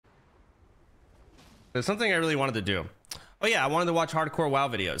There's something I really wanted to do. Oh yeah, I wanted to watch hardcore WoW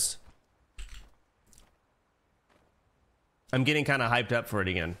videos. I'm getting kind of hyped up for it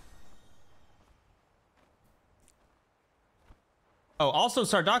again. Oh, also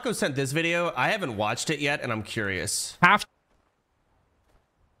Sardako sent this video. I haven't watched it yet and I'm curious.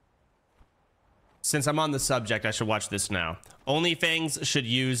 Since I'm on the subject, I should watch this now. Only Fangs should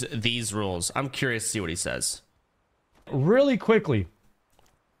use these rules. I'm curious to see what he says. Really quickly,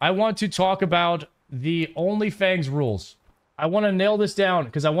 I want to talk about the Only Fangs rules. I want to nail this down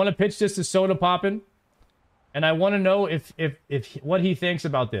because I want to pitch this to sodapoppin, and I want to know if what he thinks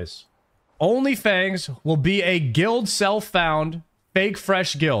about this. Only Fangs will be a guild self-found fake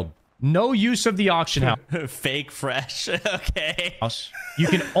fresh guild. No use of the auction house. Fake fresh. Okay. You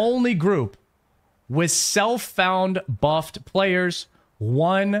can only group with self-found buffed players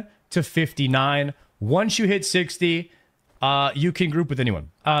 1 to 59. Once you hit 60, you can group with anyone.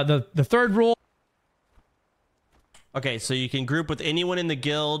 The third rule. Okay, so you can group with anyone in the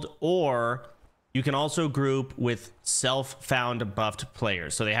guild, or you can also group with self-found buffed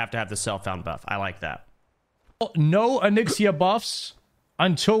players. So they have to have the self-found buff. I like that. No Onyxia buffs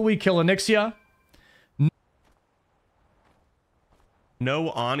until we kill Onyxia.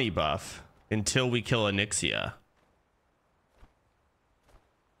 No Ani buff until we kill Onyxia.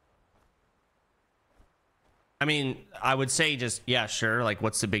 I mean, I would say just, yeah, sure. Like,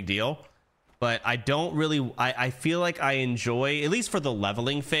 what's the big deal? But I don't really, I feel like I enjoy, at least for the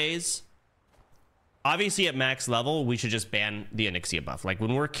leveling phase. Obviously, at max level, we should just ban the Onyxia buff. Like,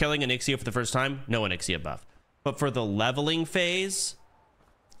 when we're killing Onyxia for the first time, no Onyxia buff. But for the leveling phase,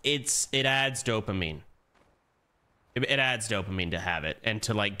 it adds dopamine. It adds dopamine to have it and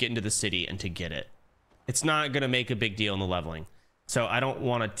to like get into the city and to get it. It's not going to make a big deal in the leveling. So I don't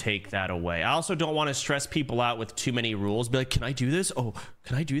want to take that away. I also don't want to stress people out with too many rules. Be like, can I do this? Oh,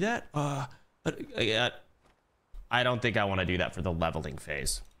 can I do that? I don't think I want to do that for the leveling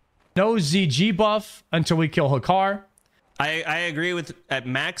phase. No ZG buff until we kill Hakar. I agree with at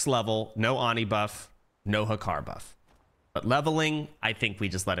max level, no Ani buff, no Hakar buff. But leveling, I think we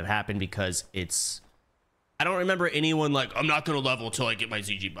just let it happen because it's... I don't remember anyone like, I'm not going to level until I get my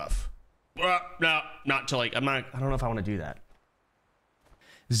ZG buff. No, not till like, I don't know if I want to do that.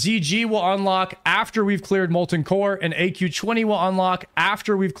 ZG will unlock after we've cleared Molten Core, and AQ20 will unlock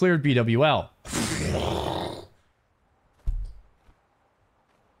after we've cleared BWL.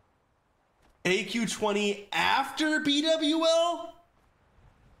 AQ20 after BWL?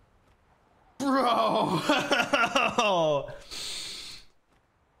 Bro.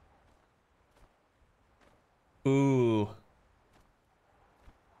 Ooh.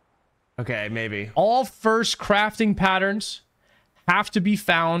 Okay, maybe. All first crafting patterns have to be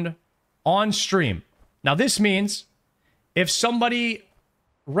found on stream. Now, this means if somebody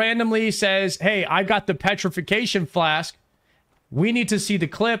randomly says, hey, I got the petrification flask, we need to see the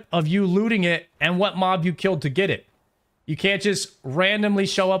clip of you looting it and what mob you killed to get it. You can't just randomly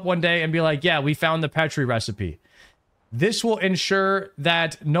show up one day and be like, yeah, we found the Petri recipe. This will ensure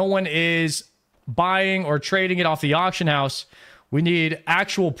that no one is buying or trading it off the auction house. We need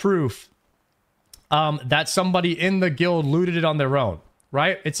actual proof that somebody in the guild looted it on their own,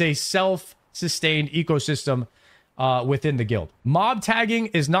 right? It's a self-sustained ecosystem within the guild. Mob tagging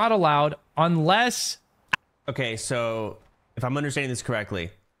is not allowed unless... Okay, so if I'm understanding this correctly,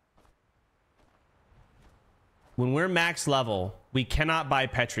 when we're max level, we cannot buy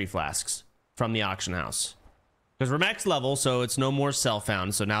Petri flasks from the auction house. Because we're max level, so it's no more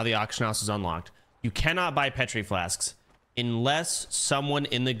self-found, so now the auction house is unlocked. You cannot buy Petri flasks unless someone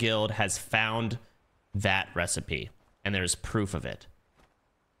in the guild has found that recipe and there's proof of it,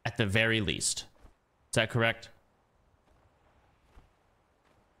 at the very least. Is that correct?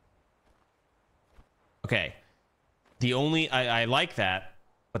 Okay. The only... I like that,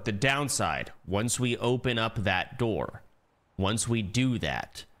 but the downside, once we open up that door, once we do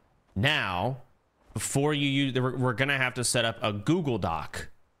that, now, before you use... We're going to have to set up a Google Doc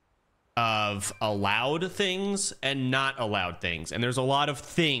of allowed things and not allowed things. And there's a lot of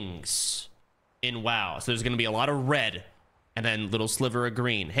things in WoW. So there's going to be a lot of red and then little sliver of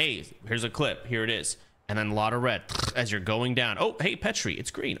green. Hey, here's a clip. Here it is. And then a lot of red as you're going down. Oh, hey, Petri,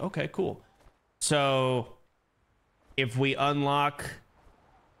 it's green. Okay, cool. So if we unlock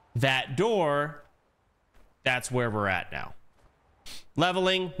that door, that's where we're at now.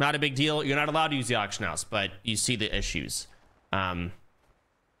 Leveling, not a big deal. You're not allowed to use the auction house, but you see the issues. And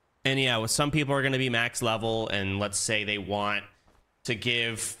yeah, with some people are going to be max level, and let's say they want to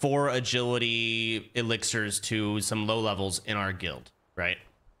give 4 agility elixirs to some low levels in our guild, right?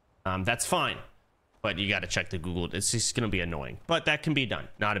 That's fine, but you got to check the Google. It's just going to be annoying, but that can be done.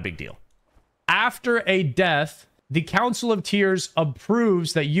 Not a big deal. after a death, the Council of Tears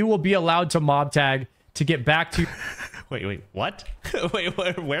approves that you will be allowed to mob tag to get back to... Wait, what?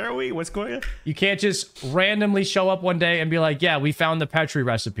 Wait, where are we? What's going on? You can't just randomly show up one day and be like, yeah, we found the Petri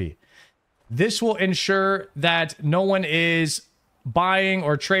recipe. This will ensure that no one is buying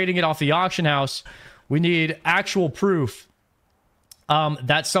or trading it off the auction house. We need actual proof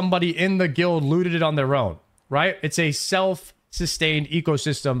that somebody in the guild looted it on their own, right? It's a self-sustained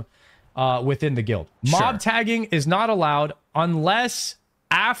ecosystem within the guild. Mob tagging is not allowed unless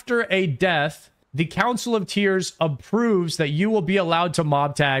after a death, the Council of Tears approves that you will be allowed to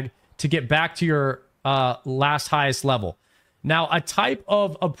mob tag to get back to your last highest level. Now, a type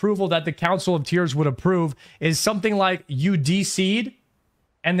of approval that the Council of Tears would approve is something like you DC'd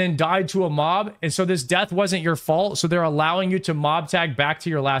and then died to a mob. And so this death wasn't your fault. So they're allowing you to mob tag back to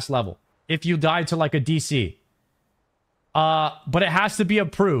your last level if you died to like a DC. But it has to be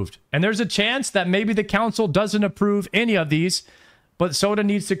approved. And there's a chance that maybe the council doesn't approve any of these, but Soda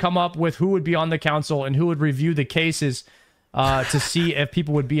needs to come up with who would be on the council and who would review the cases to see if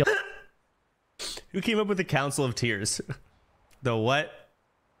people would be... Who came up with the Council of Tears? The what?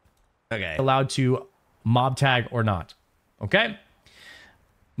 Okay. Allowed to mob tag or not. Okay.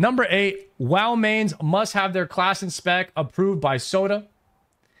 Number 8, WoW mains must have their class and spec approved by Soda.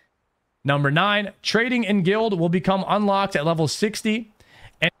 Number 9, trading in guild will become unlocked at level 60.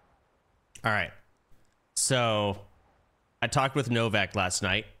 All right. So I talked with Novak last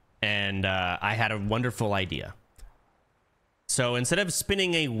night, and I had a wonderful idea. So instead of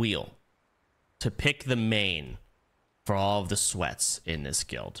spinning a wheel to pick the main for all of the sweats in this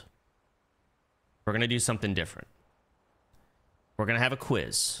guild, we're going to do something different. We're going to have a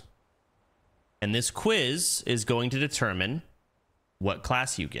quiz. And this quiz is going to determine what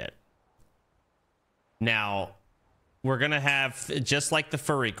class you get. Now, we're going to have, just like the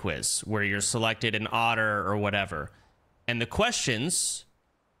furry quiz, where you're selected an otter or whatever. And the questions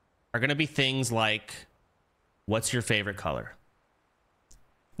are going to be things like, what's your favorite color?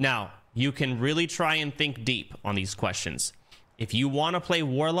 Now, you can really try and think deep on these questions. If you want to play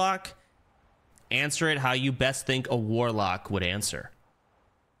Warlock, answer it how you best think a Warlock would answer.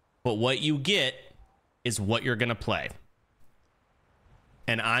 But what you get is what you're going to play.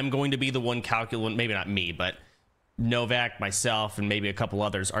 And I'm going to be the one calculating, maybe not me, but Novak, myself, and maybe a couple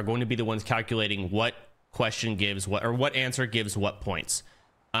others are going to be the ones calculating what question gives what, or what answer gives what points.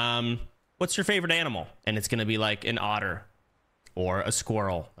 What's your favorite animal? And it's going to be like an otter or a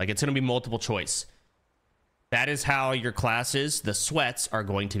squirrel. Like, it's going to be multiple choice. That is how your classes, the sweats, are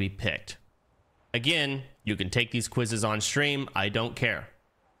going to be picked. Again, you can take these quizzes on stream. I don't care.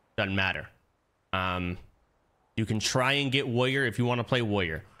 Doesn't matter. You can try and get warrior if you want to play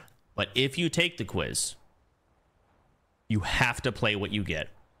warrior. But if you take the quiz, you have to play what you get.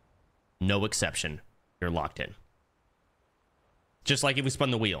 No exception. You're locked in. Just like if we spun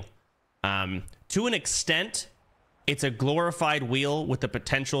the wheel. To an extent, it's a glorified wheel with the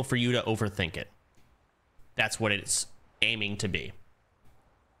potential for you to overthink it. That's what it's aiming to be.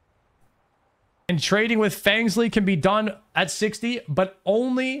 And trading with Fangsley can be done at 60, but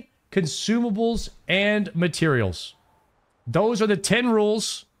only consumables and materials. Those are the 10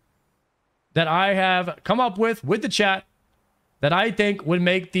 rules that I have come up with the chat that I think would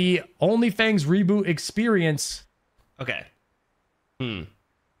make the OnlyFangs reboot experience. Okay.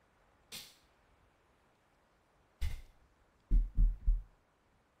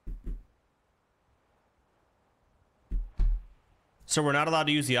 So we're not allowed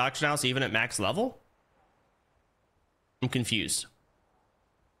to use the auction house even at max level? I'm confused.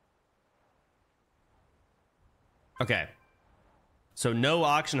 Okay. So no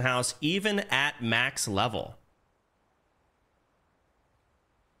auction house even at max level.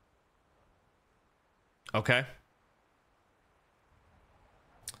 Okay.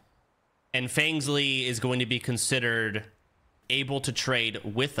 And Fangsley is going to be considered able to trade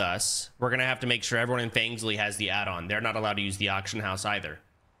with us. We're going to have to make sure everyone in Fangsley has the add-on. They're not allowed to use the auction house either.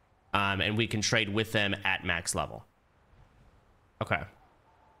 And we can trade with them at max level. Okay.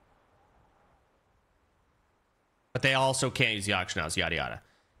 But they also can't use the auction house, yada yada.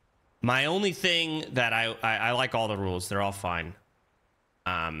 My only thing that I like all the rules. They're all fine.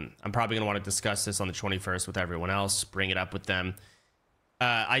 I'm probably going to want to discuss this on the 21st with everyone else. Bring it up with them.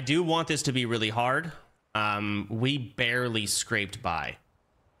 I do want this to be really hard. We barely scraped by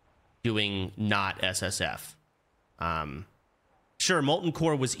doing not SSF. Sure, Molten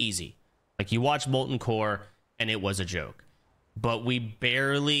Core was easy. Like, you watch Molten Core and it was a joke. But we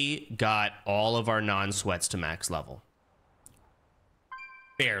barely got all of our non-sweats to max level.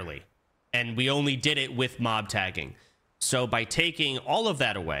 Barely. And we only did it with mob tagging. So by taking all of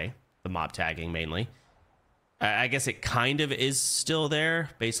that away, the mob tagging mainly. I guess it kind of is still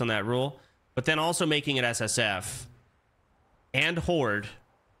there based on that rule, but then also making it SSF and Horde.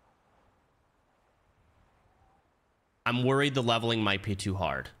 I'm worried the leveling might be too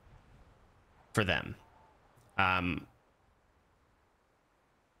hard for them.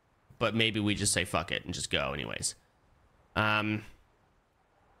 But maybe we just say fuck it and just go anyways. What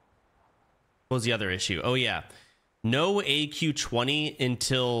was the other issue? Oh yeah. No AQ20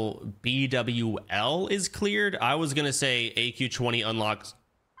 until BWL is cleared. I was going to say AQ20 unlocks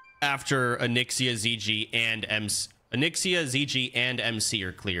after Onyxia, ZG, and MC. Onyxia, ZG, and MC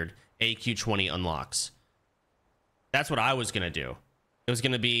are cleared. AQ20 unlocks. That's what I was going to do. It was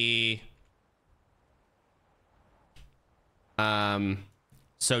going to be...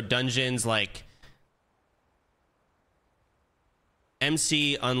 So dungeons like...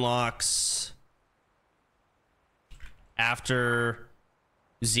 MC unlocks... after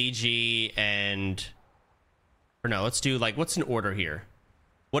ZG and... Or no, let's do like, what's in order here?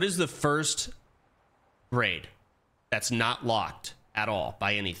 What is the first raid that's not locked at all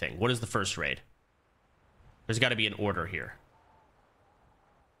by anything? What is the first raid? There's got to be an order here.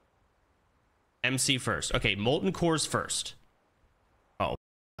 MC first. Okay, Molten Core's first. Oh,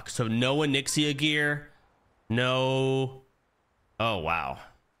 so no Onyxia gear. No... Oh, wow.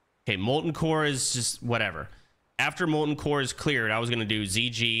 Okay, Molten Core is just whatever. After Molten Core is cleared, I was going to do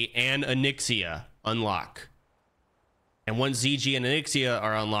ZG and Onyxia unlock. And once ZG and Onyxia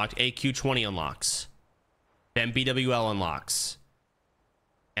are unlocked, AQ20 unlocks. Then BWL unlocks.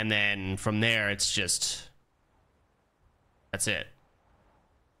 And then from there, it's just... That's it.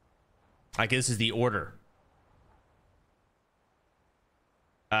 I guess this is the order.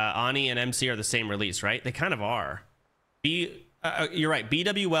 Ani and MC are the same release, right? They kind of are. You're right.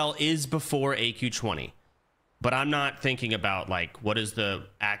 BWL is before AQ20. But I'm not thinking about, like, what is the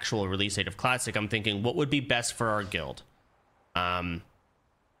actual release date of Classic. I'm thinking, what would be best for our guild? I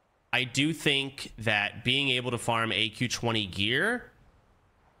do think that being able to farm AQ20 gear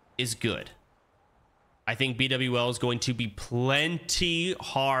is good. I think BWL is going to be plenty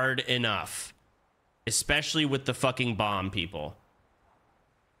hard enough. Especially with the fucking bomb people.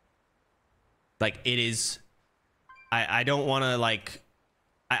 Like, it is... I don't want to, like...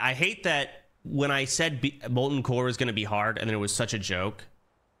 I hate that... When I said Molten Core is going to be hard and it was such a joke,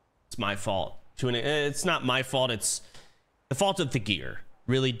 it's my fault. It's not my fault. It's the fault of the gear.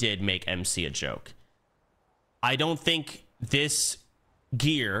 Really did make MC a joke. I don't think this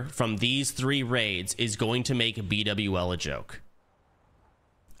gear from these 3 raids is going to make BWL a joke.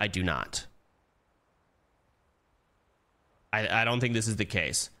 I do not. I don't think this is the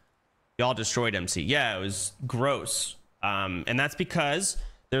case. Y'all destroyed MC. Yeah, it was gross. And that's because...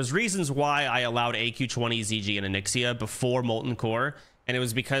 There's reasons why I allowed AQ20, ZG, and Onyxia before Molten Core, and it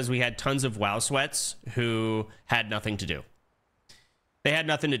was because we had tons of WoW sweats who had nothing to do. They had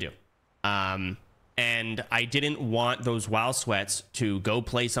nothing to do. And I didn't want those WoW sweats to go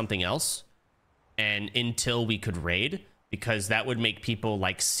play something else and until we could raid, because that would make people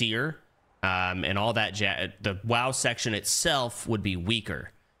like Seer and all that. The WoW section itself would be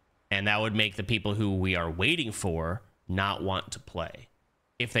weaker, and that would make the people who we are waiting for not want to play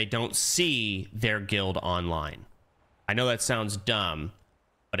if they don't see their guild online. I know that sounds dumb,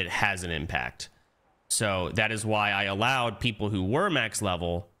 but it has an impact. So that is why I allowed people who were max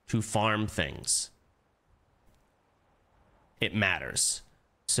level to farm things. It matters.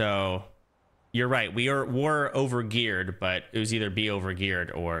 So you're right. We're over geared, but it was either be over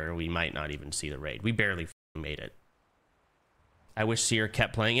geared or we might not even see the raid. We barely made it. I wish Seer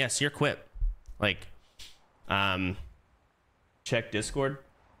kept playing. Yeah, Seer quit. Like, check Discord.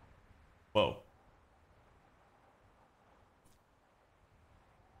 Whoa.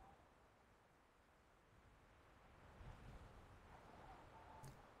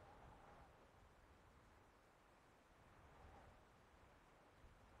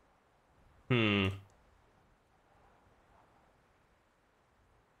 A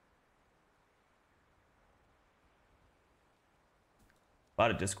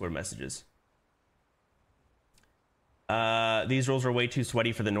lot of Discord messages. These rules are way too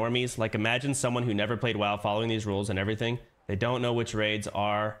sweaty for the normies. Like, imagine someone who never played WoW following these rules and everything. They don't know which raids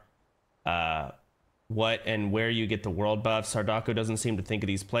are what and where you get the world buffs. Sardako doesn't seem to think of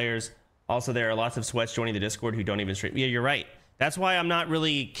these players. Also, there are lots of sweats joining the Discord who don't even stream. Yeah, you're right. That's why I'm not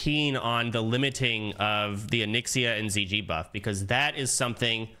really keen on the limiting of the Onyxia and ZG buff, because that is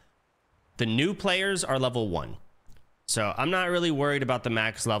something... The new players are level 1. So I'm not really worried about the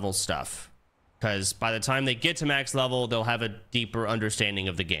max level stuff, because by the time they get to max level, they'll have a deeper understanding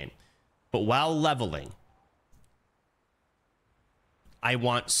of the game. But while leveling, I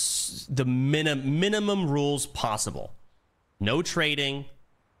want the minimum rules possible. No trading,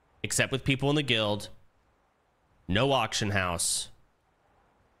 except with people in the guild. No auction house.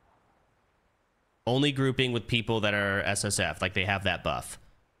 Only grouping with people that are SSF, like they have that buff.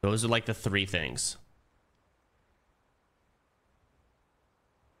 Those are like the 3 things.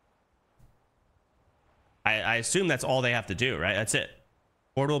 I assume that's all they have to do, right? That's it.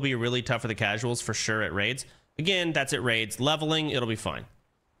 Horde will be really tough for the casuals for sure at raids. Again, that's at raids. Leveling, it'll be fine.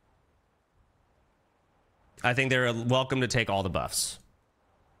 I think they're welcome to take all the buffs.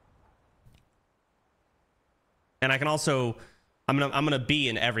 And I can also, I'm gonna be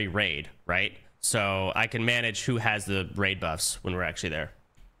in every raid, right? So I can manage who has the raid buffs when we're actually there.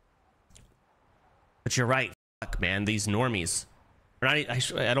 But you're right, fuck, man. These normies, I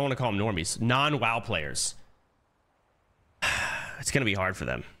don't want to call them normies. Non-WoW players. It's gonna be hard for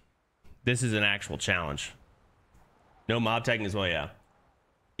them. This is an actual challenge. No mob tagging as well, yeah.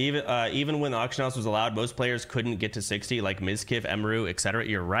 Even when the auction house was allowed, most players couldn't get to 60, like mizkif, emiru, etc.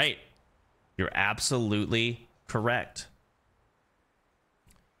 You're right. You're absolutely correct.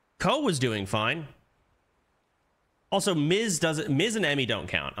 Ko was doing fine. Also, Miz and Emmy don't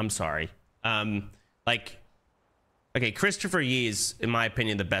count. I'm sorry. Like, okay, Christopher Yee's, in my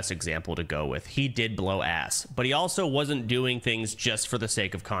opinion, the best example to go with. He did blow ass, but he also wasn't doing things just for the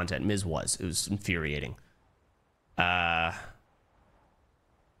sake of content. Miz was. It was infuriating. Yeah,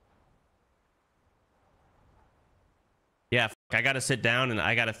 I gotta sit down and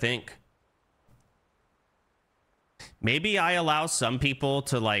I gotta think. Maybe I allow some people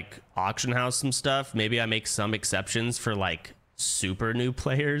to like auction house some stuff. Maybe I make some exceptions for like super new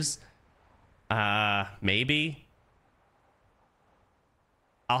players. Maybe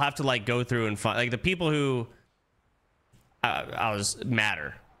I'll have to like go through and find like the people who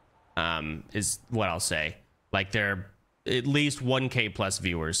matter, is what I'll say. Like they're at least 1K plus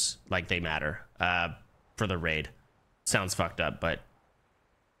viewers. Like they matter, for the raid. Sounds fucked up, but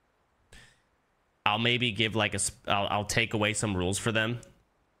I'll maybe give like I'll take away some rules for them.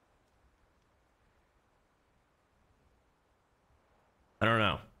 I don't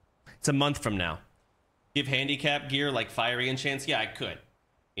know. It's a month from now. Give handicap gear like fiery enchants. Yeah, I could,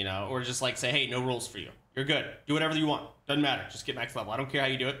 you know, or just like say, hey, no rules for you. You're good. Do whatever you want. Doesn't matter. Just get max level. I don't care how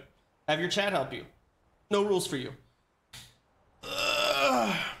you do it. Have your chat help you. No rules for you.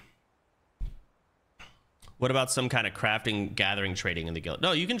 What about some kind of crafting, gathering, trading in the guild?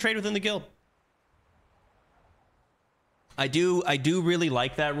 No, you can trade within the guild. I do really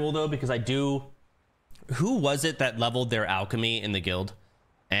like that rule though, because who was it that leveled their alchemy in the guild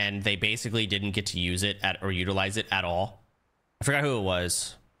and they basically didn't get to use it or utilize it at all? I forgot who it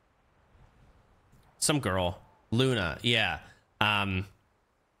was. Some girl, Luna. Yeah.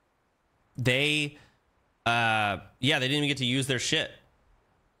 They didn't even get to use their shit.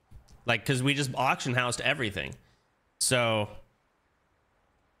 Like, because we just auction housed everything. So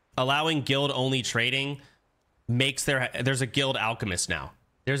allowing guild only trading makes there's a guild alchemist now.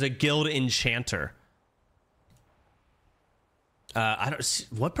 There's a guild enchanter.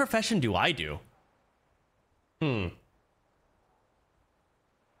 What profession do I do? Because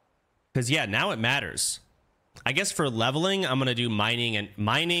yeah, now it matters. I guess for leveling, I'm gonna do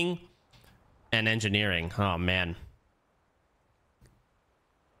mining and engineering. Oh man.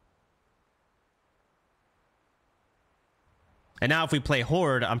 And now if we play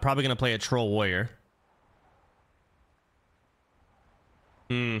Horde, I'm probably going to play a Troll Warrior.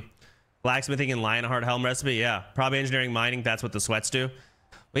 Blacksmithing and Lionheart Helm recipe. Yeah, probably engineering, mining. That's what the sweats do.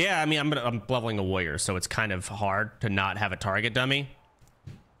 But yeah, I mean, I'm leveling a warrior, so it's kind of hard to not have a target dummy.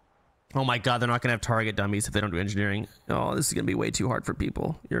 Oh my god, they're not going to have target dummies if they don't do engineering. Oh, this is going to be way too hard for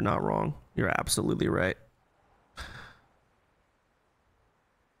people. You're not wrong. You're absolutely right.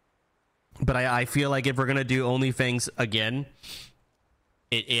 But I feel like if we're going to do only Fangs again,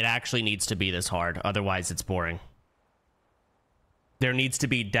 it actually needs to be this hard. Otherwise, it's boring. There needs to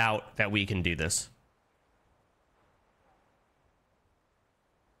be doubt that we can do this.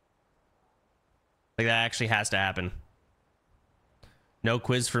 Like, that actually has to happen. No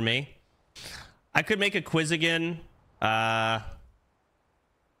quiz for me. I could make a quiz again.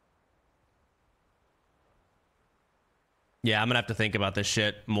 Yeah, I'm gonna have to think about this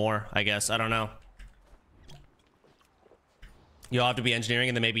shit more, I guess. I don't know. You'll have to be engineering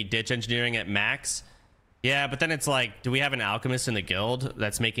and then maybe ditch engineering at max. Yeah, but then it's like, do we have an alchemist in the guild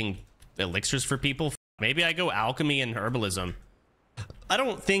that's making elixirs for people? Maybe I go alchemy and herbalism. I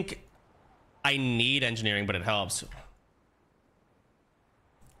don't think I need engineering, but it helps.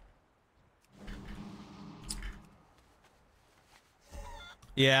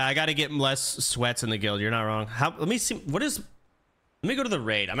 Yeah, I got to get less sweats in the guild. You're not wrong. Let me see. What is Let me go to the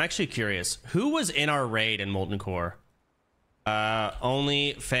raid. I'm actually curious. Who was in our raid in Molten Core?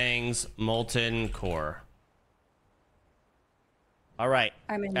 Only Fangs Molten Core. All right.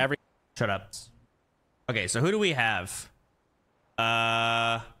 I'm in. Shut up. Okay, so who do we have?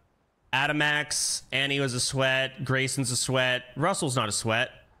 Adamax, Annie was a sweat, Grayson's a sweat, Russell's not a sweat,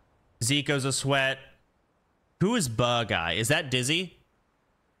 Zico's a sweat. Who is guy? Is that Dizzy?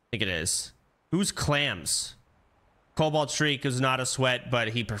 I think it is. Who's Clams? Cobalt Shriek was not a sweat, but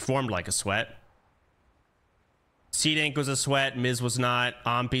he performed like a sweat. Seed Ink was a sweat, Miz was not,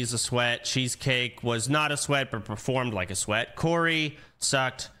 Ompi's a sweat, Cheesecake was not a sweat, but performed like a sweat. Corey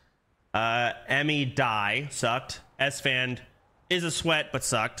sucked. Emmy Die sucked. Esfand is a sweat, but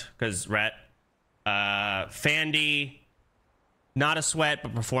sucked, because Rhett. Fandy, not a sweat,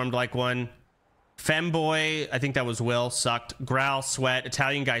 but performed like one. Femboy, I think that was Will, sucked. Growl, sweat.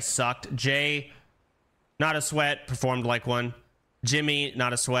 Italian guy sucked. Jay, not a sweat, performed like one. Jimmy,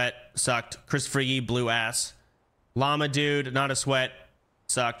 not a sweat, sucked. Christopher Yee, blue ass. Llama Dude, not a sweat,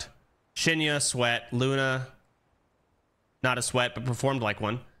 sucked. Shinya, sweat. Luna, not a sweat, but performed like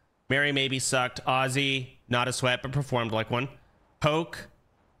one. Mary maybe sucked. Ozzy, not a sweat, but performed like one. Poke,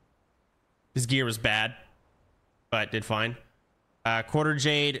 his gear was bad, but did fine. Quarter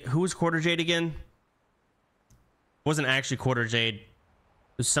Jade, who was Quarter Jade again? Wasn't actually Quarter Jade. It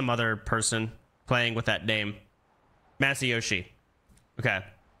was some other person playing with that name. Masayoshi. Okay.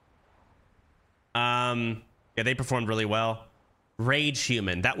 Yeah, they performed really well. Rage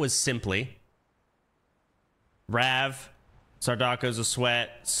Human, that was Simply. Rav, Sardako's a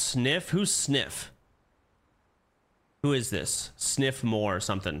sweat. Sniff, who's Sniff? Who is this? Sniff More or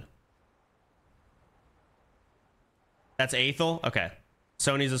something. That's Aethel? Okay.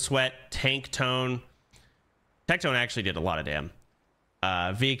 Sony's a sweat. Tank Tone. Tank Tone actually did a lot of damn.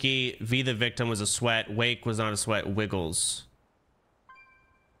 Vicky, V the Victim was a sweat. Wake was not a sweat. Wiggles.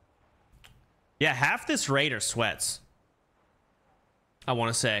 Yeah, half this raid are sweats. I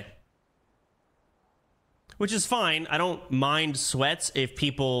want to say. Which is fine. I don't mind sweats if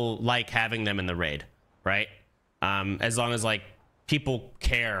people like having them in the raid, right? As long as, like, people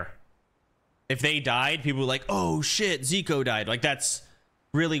care. If they died, people were like, oh shit, Zico died. Like, that's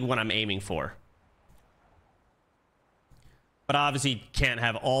really what I'm aiming for. But obviously can't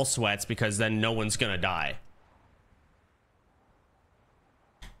have all sweats because then no one's gonna die.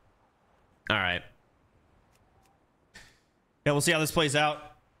 All right. Yeah, we'll see how this plays out.